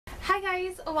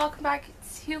guys, welcome back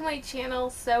to my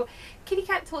channel. So Kitty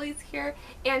Cat Toys here,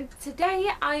 and today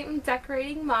I'm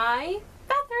decorating my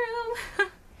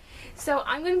bathroom. So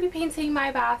I'm going to be painting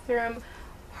my bathroom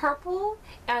purple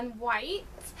and white.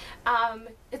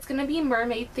 It's going to be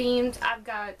mermaid themed. I've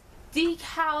got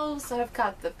decals, I've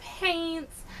got the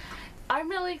paints. I'm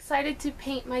really excited to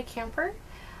paint my camper,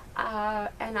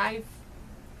 and I've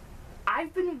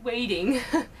been waiting.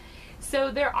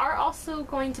 So there are also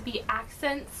going to be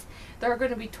accents. There are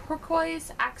going to be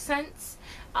turquoise accents.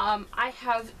 I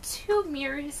have two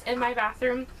mirrors in my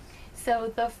bathroom.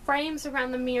 So the frames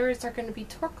around the mirrors are going to be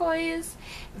turquoise.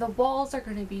 The walls are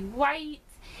going to be white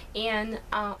and,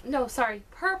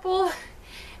 purple.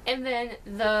 And then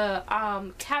the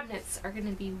cabinets are going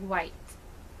to be white.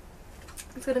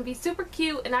 It's going to be super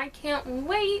cute and I can't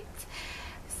wait.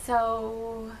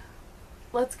 So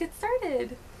let's get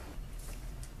started.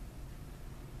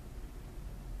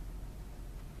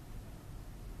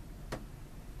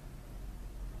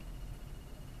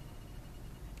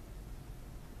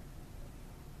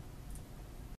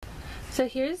 So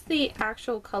here's the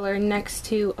actual color next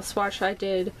to a swatch I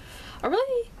did a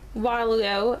really while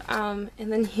ago, and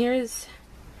then here's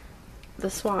the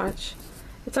swatch.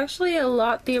 It's actually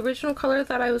the original color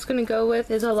that I was going to go with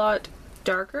is a lot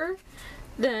darker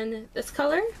than this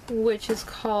color, which is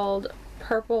called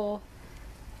Purple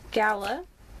Gala.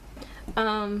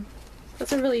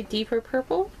 That's a really deeper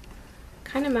purple.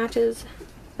 Kind of matches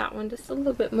that one just a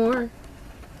little bit more.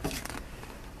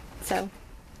 So,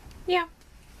 yeah.